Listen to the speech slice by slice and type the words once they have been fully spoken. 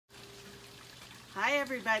Hi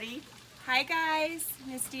everybody. Hi guys,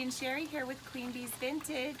 Misty and Sherry here with Queen Bee's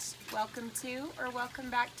Vintage. Welcome to or welcome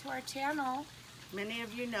back to our channel. Many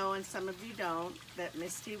of you know and some of you don't that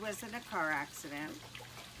Misty was in a car accident.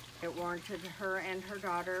 It warranted her and her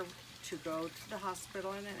daughter to go to the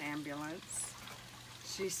hospital in an ambulance.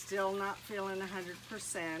 She's still not feeling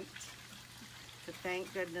 100%. But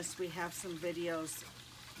thank goodness we have some videos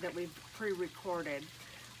that we've pre-recorded.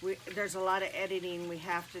 There's a lot of editing we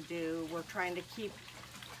have to do. We're trying to keep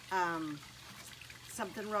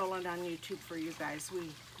something rolling on YouTube for you guys. We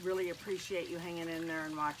really appreciate you hanging in there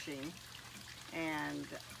and watching. And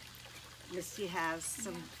Misty has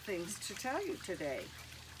some things to tell you today.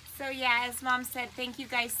 So yeah, as Mom said, thank you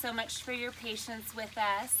guys so much for your patience with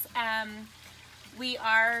us. We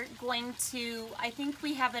are going to, I think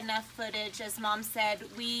we have enough footage. As Mom said,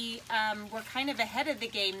 we're kind of ahead of the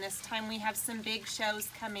game this time. We have some big shows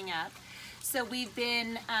coming up. So we've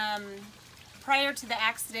been, prior to the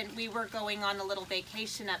accident, we were going on a little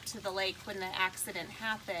vacation up to the lake when the accident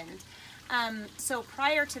happened. So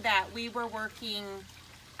prior to that, we were working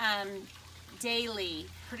daily.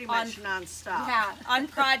 Pretty much non-stop. Yeah, on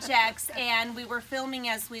projects, and we were filming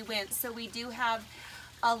as we went. So we do have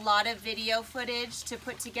a lot of video footage to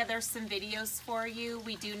put together some videos for you.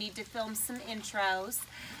 We do need to film some intros,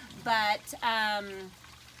 but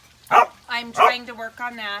I'm trying to work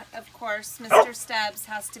on that. Of course, Mr. Stubbs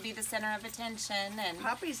has to be the center of attention, and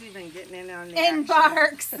Puppy's even getting in on the and action.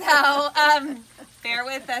 barks. So bear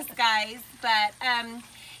with us, guys. But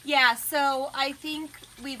yeah, so I think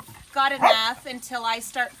we've got enough until I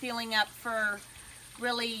start feeling up for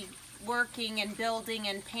really working and building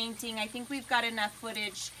and painting. I think we've got enough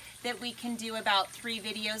footage that we can do about 3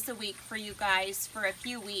 videos a week for you guys for a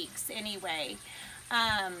few weeks anyway.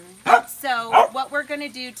 So what we're going to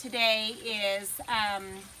do today is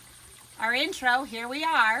our intro. Here we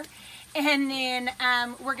are. And then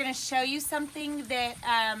we're going to show you something that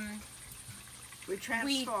we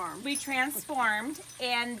transformed.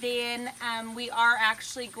 And then we are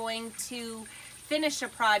actually going to finish a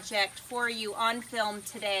project for you on film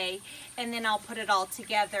today, and then I'll put it all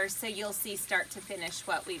together so you'll see start to finish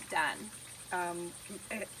what we've done.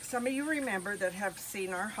 Some of you remember that have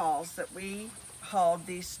seen our hauls that we hauled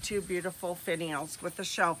these 2 beautiful finials with a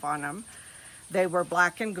shelf on them. They were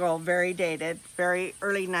black and gold, very dated, very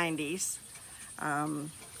early 90s.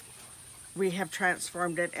 We have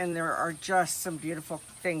transformed it, and there are just some beautiful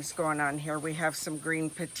things going on here. We have some green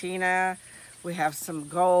patina. We have some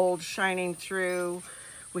gold shining through.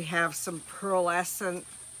 We have some pearlescent.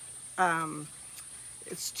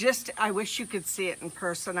 It's just, I wish you could see it in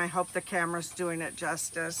person. I hope the camera's doing it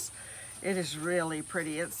justice. It is really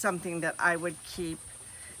pretty. It's something that I would keep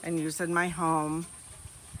and use in my home.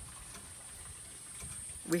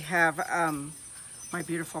 We have my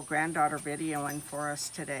beautiful granddaughter videoing for us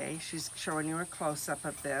today. She's showing you a close-up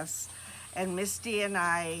of this. And Misty and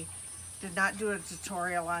I did not do a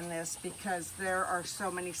tutorial on this because there are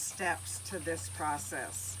so many steps to this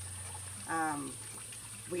process.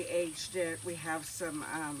 We aged it. We have some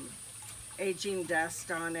aging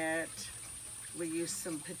dust on it. We used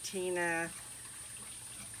some patina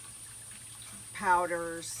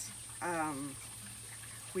powders.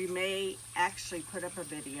 We may actually put up a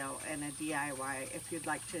video and a DIY if you'd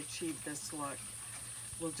like to achieve this look.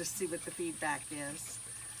 We'll just see what the feedback is.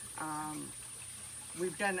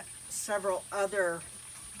 We've done several other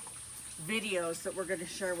videos that we're going to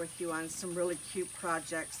share with you on some really cute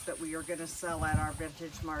projects that we are going to sell at our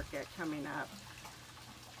vintage market coming up.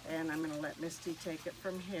 And I'm going to let Misty take it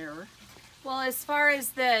from here. Well, as far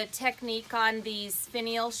as the technique on these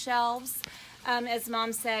finial shelves, as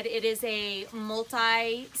Mom said, it is a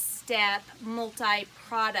multi-step,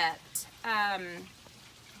 multi-product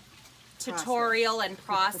tutorial and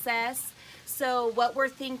process. So what we're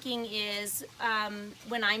thinking is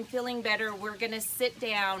when I'm feeling better, we're going to sit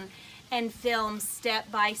down and film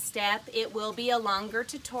step by step. It will be a longer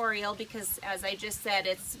tutorial because, as I just said,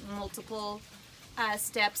 it's multiple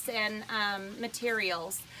steps and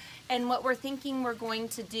materials. And what we're thinking we're going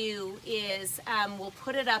to do is we'll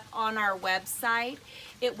put it up on our website.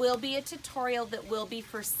 It will be a tutorial that will be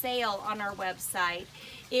for sale on our website.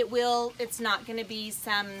 It's not going to be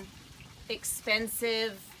some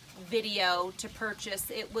expensive video to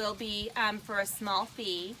purchase. It will be for a small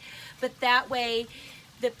fee, but that way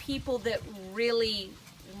the people that really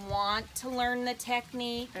want to learn the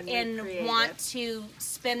technique and want to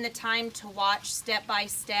spend the time to watch step by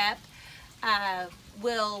step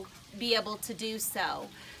will be able to do so.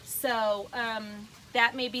 So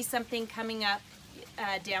that may be something coming up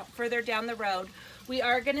further down the road. We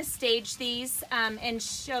are going to stage these and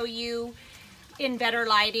show you in better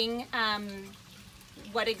lighting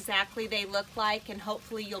what exactly they look like, and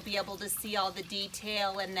hopefully you'll be able to see all the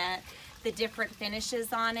detail and the different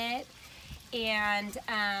finishes on it. And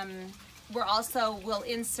we'll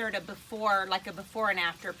insert a before, like a before and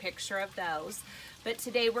after picture of those. But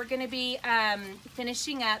today we're going to be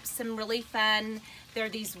finishing up some really fun, they're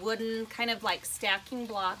these wooden kind of like stacking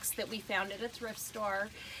blocks that we found at a thrift store.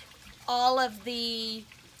 All of the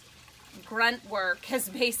grunt work has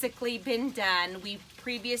basically been done. We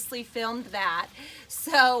previously filmed that.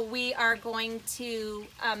 So we are going to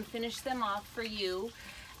finish them off for you.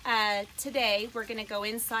 Today we're going to go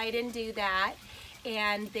inside and do that.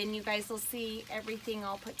 And then you guys will see everything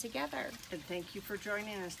all put together. And thank you for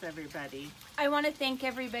joining us, everybody. I want to thank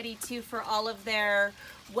everybody too for all of their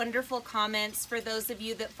wonderful comments. For those of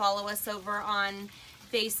you that follow us over on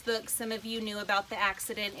Facebook, some of you knew about the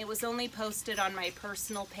accident. It was only posted on my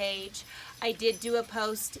personal page. I did do a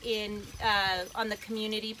post on the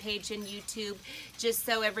community page in YouTube, just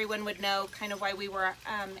so everyone would know kind of why we were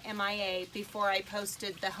MIA before I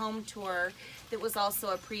posted the home tour that was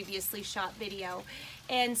also a previously shot video.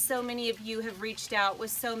 And so many of you have reached out with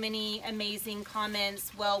so many amazing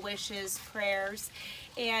comments, well wishes, prayers,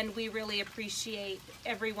 and we really appreciate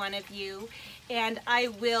every one of you. And I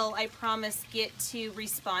promise, get to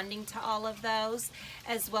responding to all of those,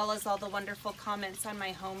 as well as all the wonderful comments on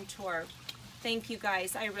my home tour. Thank you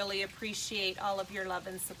guys. I really appreciate all of your love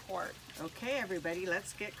and support. Okay, everybody,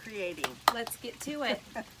 let's get creating. Let's get to it.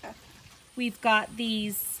 We've got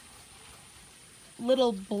these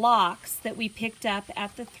little blocks that we picked up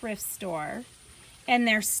at the thrift store, and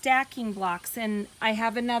they're stacking blocks, and I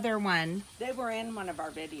have another one. They were in one of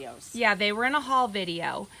our videos. Yeah, they were in a haul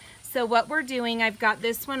video. So what we're doing, I've got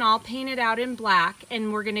this one all painted out in black,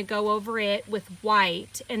 and we're going to go over it with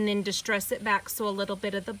white and then distress it back so a little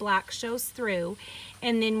bit of the black shows through.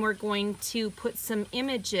 And then we're going to put some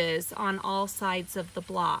images on all sides of the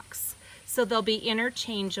blocks. So they'll be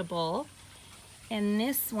interchangeable. And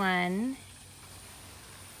this one,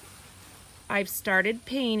 I've started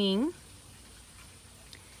painting.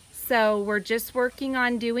 So we're just working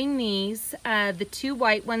on doing these. The two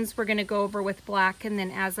white ones we're going to go over with black, and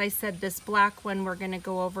then as I said, this black one we're going to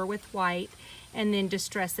go over with white and then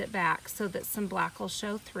distress it back so that some black will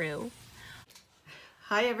show through.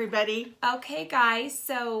 Hi, everybody. Okay, guys,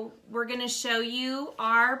 so we're going to show you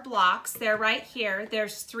our blocks. They're right here.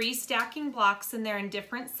 There's 3 stacking blocks, and they're in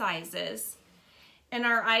different sizes. And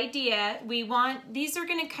our idea, these are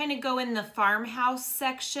going to kind of go in the farmhouse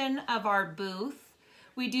section of our booth.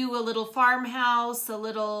 We do a little farmhouse, a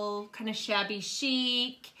little kind of shabby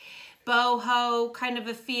chic, boho kind of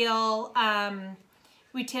a feel.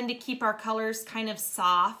 We tend to keep our colors kind of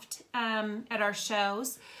soft at our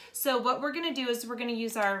shows. So what we're going to do is we're going to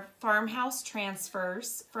use our farmhouse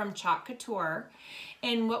transfers from Chalk Couture.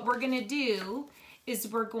 And what we're going to do is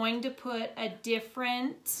we're going to put a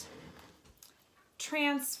different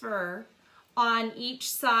transfer on each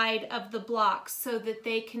side of the block so that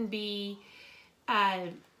they can be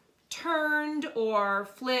turned or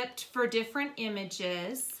flipped for different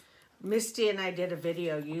images. Misty and I did a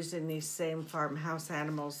video using these same farmhouse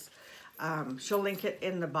animals. She'll link it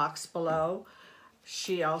in the box below.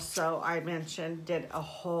 She also, I mentioned, did a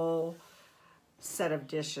whole set of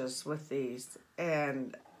dishes with these,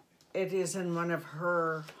 and it is in one of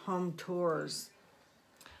her home tours.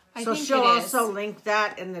 So she'll also link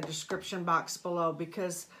that in the description box below,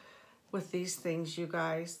 because with these things, you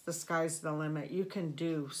guys, the sky's the limit. You can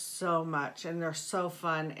do so much, and they're so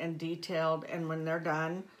fun and detailed, and when they're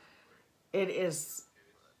done, it is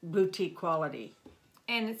boutique quality.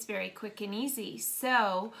 And it's very quick and easy.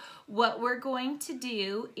 So what we're going to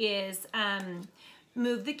do is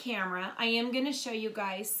move the camera. I am going to show you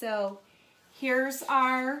guys. So here's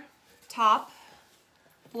our top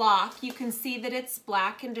block. You can see that it's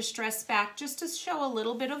black and distressed back just to show a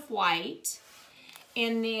little bit of white.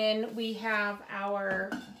 And then we have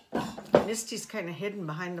our... Misty's kind of hidden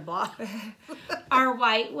behind the block. Our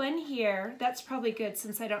white one here. That's probably good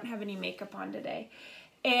since I don't have any makeup on today.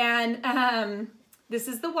 And this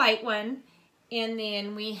is the white one. And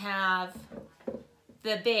then we have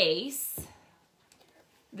the base,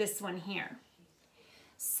 this one here.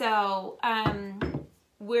 So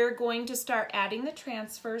we're going to start adding the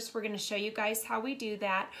transfers. We're going to show you guys how we do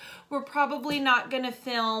that. We're probably not going to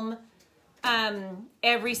film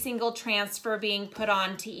every single transfer being put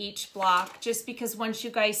onto each block, just because once you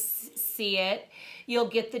guys see it, you'll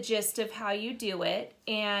get the gist of how you do it,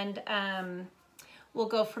 and we'll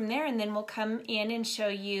go from there, and then we'll come in and show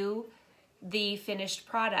you the finished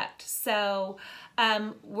product. So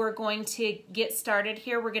we're going to get started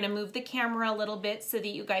here. We're going to move the camera a little bit so that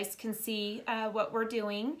you guys can see what we're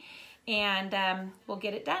doing, and we'll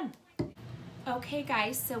get it done. Okay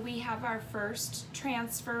guys, so we have our first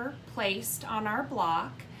transfer placed on our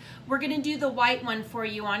block. We're gonna do the white one for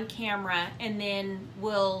you on camera, and then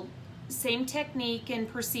we'll, same technique and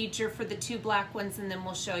procedure for the 2 black ones, and then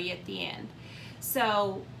we'll show you at the end.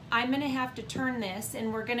 So I'm gonna have to turn this,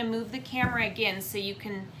 and we're gonna move the camera again so you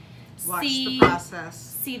can watch the process.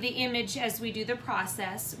 See the image as we do the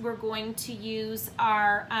process. We're going to use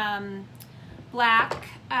our black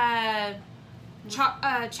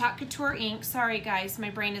Chalk Couture ink. Sorry guys, my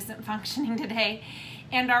brain isn't functioning today.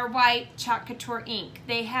 And our white Chalk Couture ink.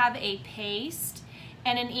 They have a paste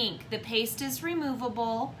and an ink. The paste is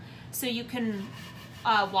removable, so you can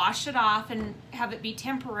wash it off and have it be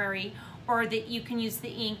temporary, or that you can use the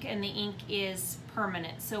ink and the ink is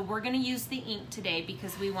permanent. So we're gonna use the ink today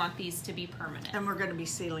because we want these to be permanent. And we're gonna be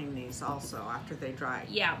sealing these also after they dry.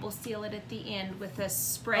 Yeah, we'll seal it at the end with a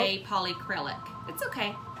spray polyacrylic. It's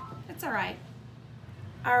okay, it's all right.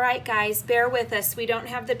 All right guys, bear with us. We don't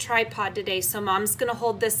have the tripod today, so Mom's gonna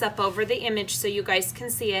hold this up over the image so you guys can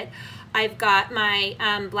see it. I've got my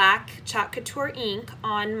black Chalk Couture ink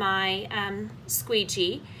on my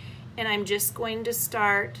squeegee, and I'm just going to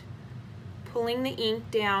start pulling the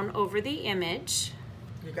ink down over the image.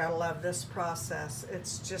 You gotta love this process.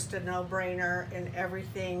 It's just a no-brainer, and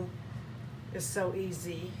everything is so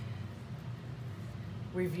easy.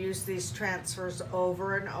 We've used these transfers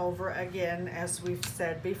over and over again, as we've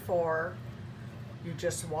said before. You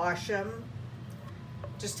just wash them.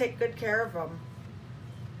 Just take good care of them.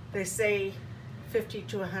 They say 50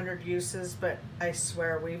 to 100 uses, but I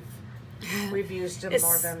swear we've used them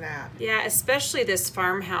more than that. Yeah, especially this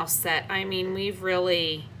Farmhouse set. I mean, we've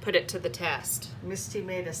really put it to the test. Misty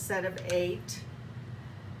made a set of 8.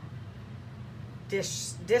 Dish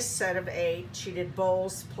set of 8. She did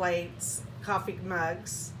bowls, plates, coffee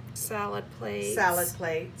mugs, salad plates.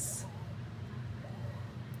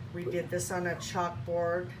 We did this on a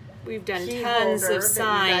chalkboard. We've done tons of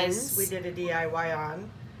signs. We did a DIY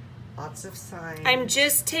on. Lots of signs. I'm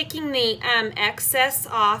just taking the excess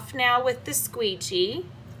off now with the squeegee.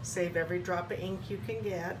 Save every drop of ink you can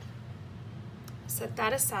get. Set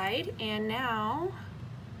that aside, and now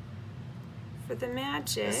for the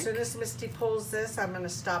magic. As soon as Misty pulls this, I'm going to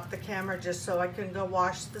stop the camera just so I can go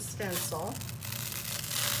wash the stencil.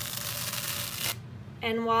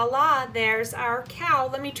 And voila, there's our cow.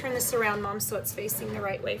 Let me turn this around, Mom, so it's facing the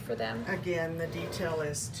right way for them. Again, the detail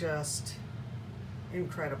is just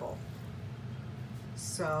incredible.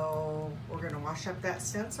 So we're going to wash up that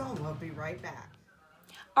stencil and we'll be right back.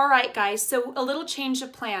 All right, guys, so a little change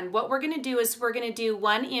of plan. What we're gonna do is we're gonna do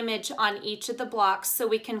one image on each of the blocks so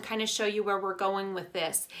we can kind of show you where we're going with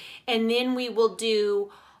this. And then we will do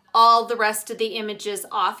all the rest of the images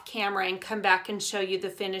off camera and come back and show you the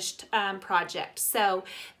finished project. So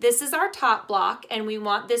this is our top block, and we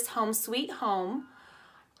want this Home Sweet Home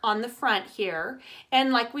on the front here.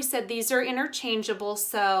 And like we said, these are interchangeable,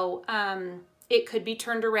 so it could be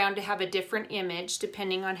turned around to have a different image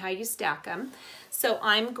depending on how you stack them. So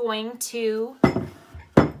I'm going to,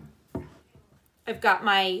 I've got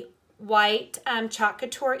my white Chalk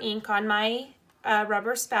Couture ink on my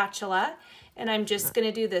rubber spatula, and I'm just going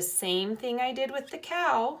to do the same thing I did with the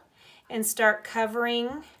cow and start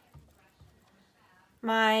covering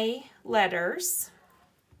my letters.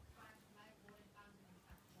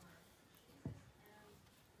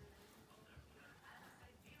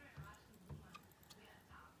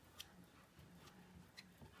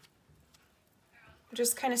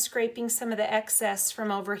 Just kind of scraping some of the excess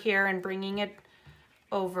from over here and bringing it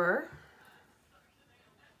over.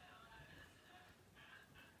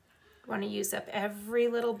 You want to use up every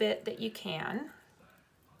little bit that you can.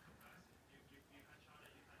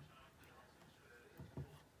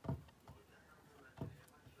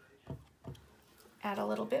 Add a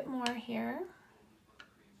little bit more here.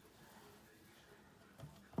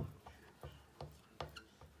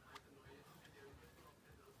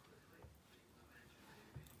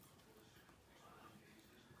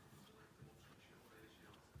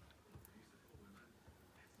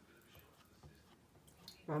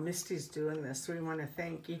 While Misty's doing this, we want to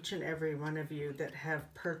thank each and every one of you that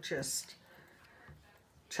have purchased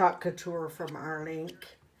Chalk Couture from our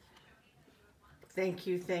link. Thank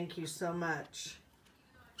you so much.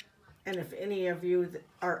 And if any of you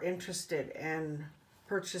are interested in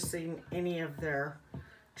purchasing any of their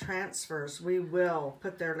transfers, we will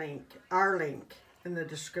put their link, our link, in the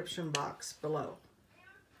description box below.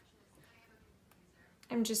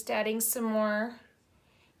 I'm just adding some more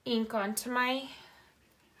ink onto my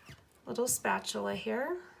little spatula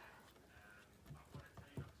here.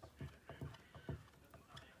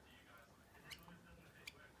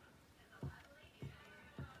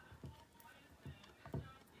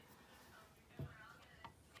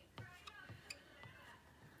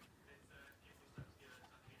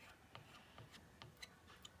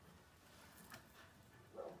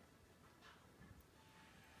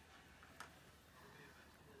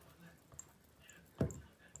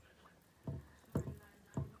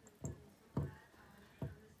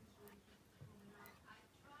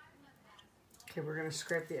 Okay, we're gonna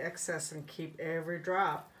scrape the excess and keep every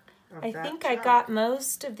drop of I that think chalk. I got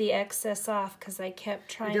most of the excess off because I kept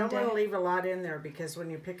trying to... You don't want to leave a lot in there because when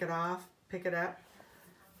you pick it up,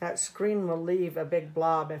 that screen will leave a big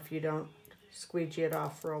blob if you don't squeegee it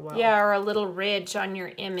off real well. Yeah, or a little ridge on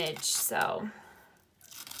your image, so...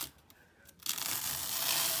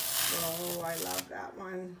 Oh, I love that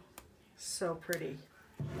one. So pretty.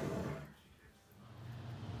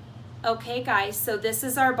 Okay guys, so this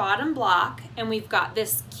is our bottom block and we've got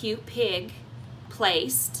this cute pig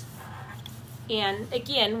placed. And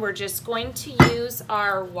again, we're just going to use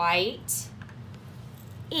our white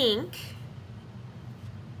ink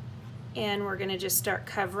and we're gonna just start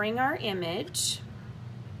covering our image.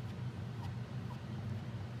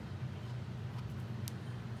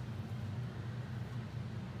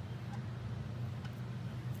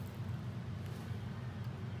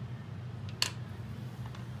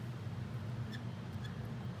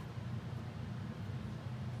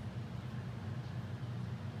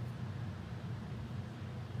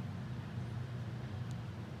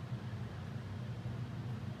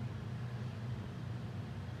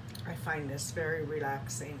 I find this very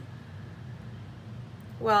relaxing.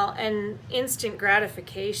 Well, and instant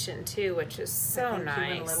gratification too, which is so I think nice. you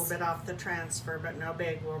went a little bit off the transfer, but no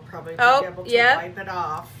big. We'll probably be Oh, able to yep. wipe it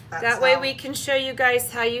off. That's That way how- we can show you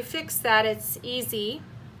guys how you fix that. It's easy.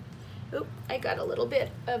 Oop, I got a little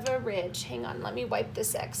bit of a ridge. Hang on, let me wipe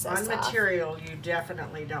this excess On off. material, you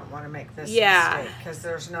definitely don't want to make this Yeah. mistake because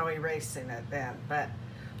there's no erasing it then. But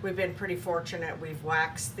we've been pretty fortunate. We've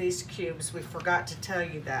waxed these cubes. We forgot to tell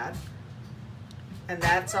you that. And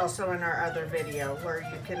that's also in our other video where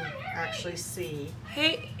you can actually see.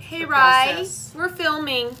 Hey, the Rye, process. we're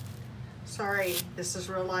filming. Sorry, this is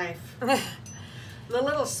real life. The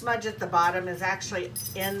little smudge at the bottom is actually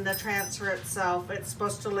in the transfer itself. It's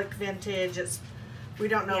supposed to look vintage. We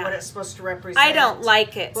don't know what it's supposed to represent. I don't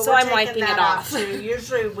like it, But so we're I'm taking wiping that it off. too.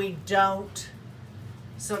 Usually we don't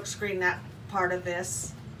silk screen that part of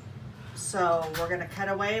this. So we're gonna cut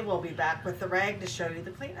away. We'll be back with the rag to show you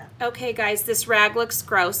the cleanup. Okay guys, this rag looks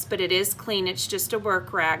gross, but it is clean. It's just a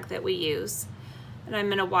work rag that we use. And I'm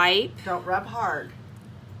gonna wipe. Don't rub hard.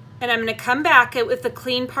 And I'm gonna come back with the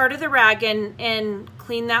clean part of the rag and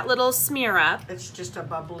clean that little smear up. It's just a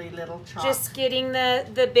bubbly little chalk. Just getting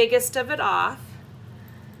the biggest of it off.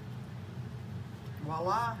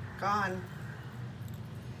 Voila, gone.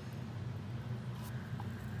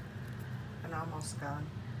 And almost gone.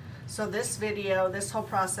 So this video, this whole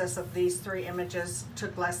process of these 3 images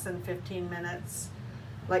took less than 15 minutes.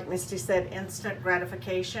 Like Misty said, instant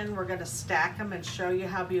gratification. We're gonna stack them and show you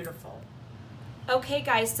how beautiful. Okay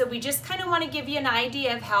guys, so we just kind of want to give you an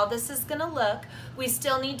idea of how this is going to look. We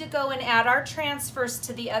still need to go and add our transfers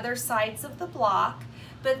to the other sides of the block,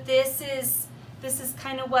 but this is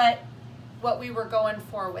kind of what we were going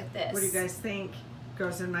for with this. What do you guys think?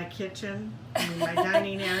 Goes in my kitchen, in my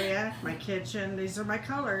dining area, my kitchen. These are my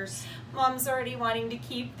colors. Mom's already wanting to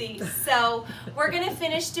keep these. So we're going to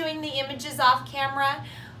finish doing the images off camera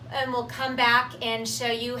and we'll come back and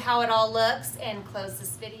show you how it all looks and close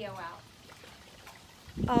this video out.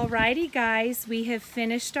 Alrighty guys, we have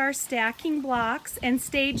finished our stacking blocks and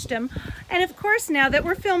staged them. And of course now that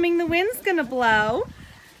we're filming, the wind's gonna blow.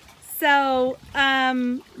 So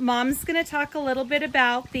Mom's gonna talk a little bit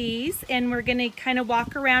about these and we're gonna kind of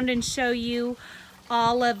walk around and show you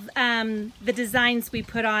all of the designs we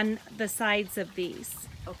put on the sides of these.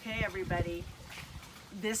 Okay, everybody,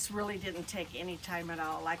 this really didn't take any time at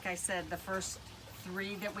all. Like I said, the first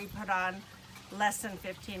 3 that we put on, less than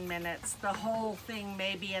 15 minutes. The whole thing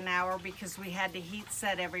maybe an hour because we had to heat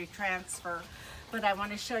set every transfer. But I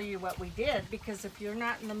want to show you what we did because if you're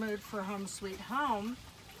not in the mood for Home Sweet Home,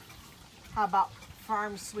 how about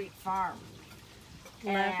Farm Sweet Farm?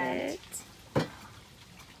 Love it.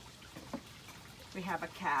 We have a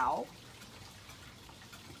cow.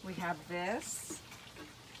 We have this,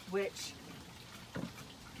 which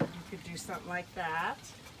you could do something like that.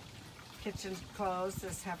 Kitchen's closed,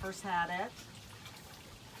 this heifer's had it.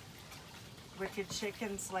 Wicked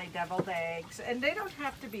chickens lay deviled eggs. And they don't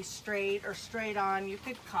have to be straight or straight on. You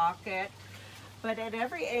could cock it. But at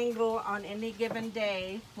every angle on any given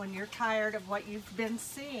day, when you're tired of what you've been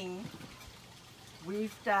seeing,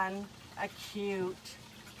 we've done a cute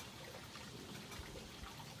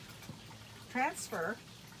transfer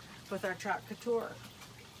with our chalk couture.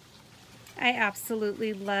 I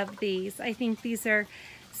absolutely love these. I think these are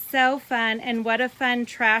so fun, and what a fun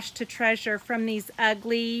trash to treasure from these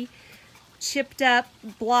ugly chipped up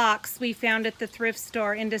blocks we found at the thrift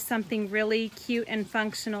store into something really cute and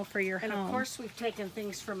functional for your home. And of course we've taken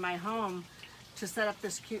things from my home to set up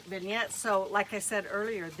this cute vignette. So like I said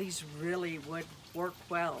earlier, these really would work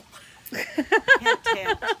well. Hint,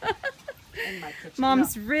 hint. In my kitchen.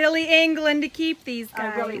 Mom's really angling to keep these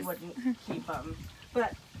guys. I really wouldn't keep them.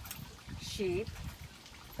 But sheep,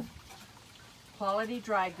 quality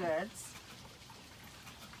dry goods,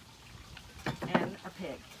 and a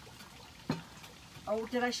pig. Oh,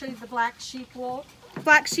 did I show you the black sheep wool?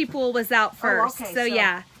 Black sheep wool was out first, okay, so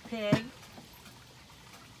yeah. Pig.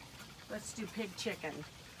 Let's do pig chicken.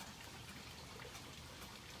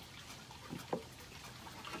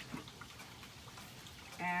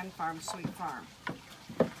 And Farm Sweet Farm.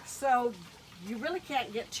 So you really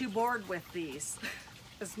can't get too bored with these,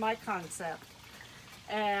 is my concept.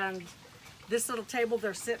 And this little table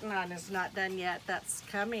they're sitting on is not done yet. That's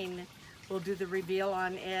coming. We'll do the reveal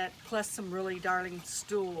on it, plus some really darling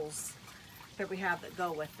stools that we have that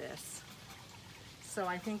go with this. So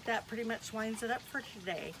I think that pretty much winds it up for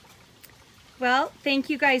today. Well, thank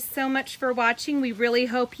you guys so much for watching. We really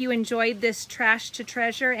hope you enjoyed this Trash to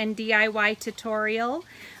Treasure and DIY tutorial.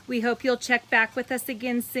 We hope you'll check back with us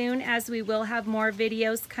again soon, as we will have more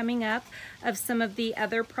videos coming up of some of the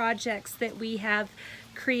other projects that we have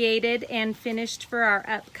created and finished for our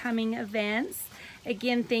upcoming events.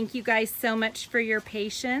 Again, thank you guys so much for your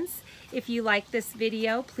patience. If you like this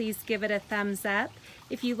video, please give it a thumbs up.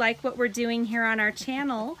 If you like what we're doing here on our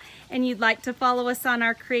channel and you'd like to follow us on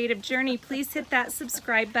our creative journey, please hit that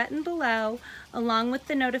subscribe button below along with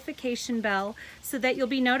the notification bell so that you'll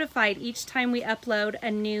be notified each time we upload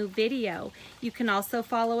a new video. You can also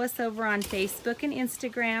follow us over on Facebook and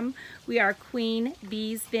Instagram. We are Queen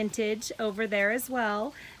Bees Vintage over there as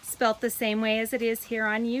well, spelt the same way as it is here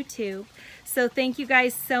on YouTube. So thank you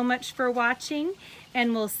guys so much for watching,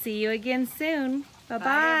 and we'll see you again soon. Bye-bye.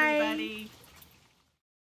 Bye, everybody.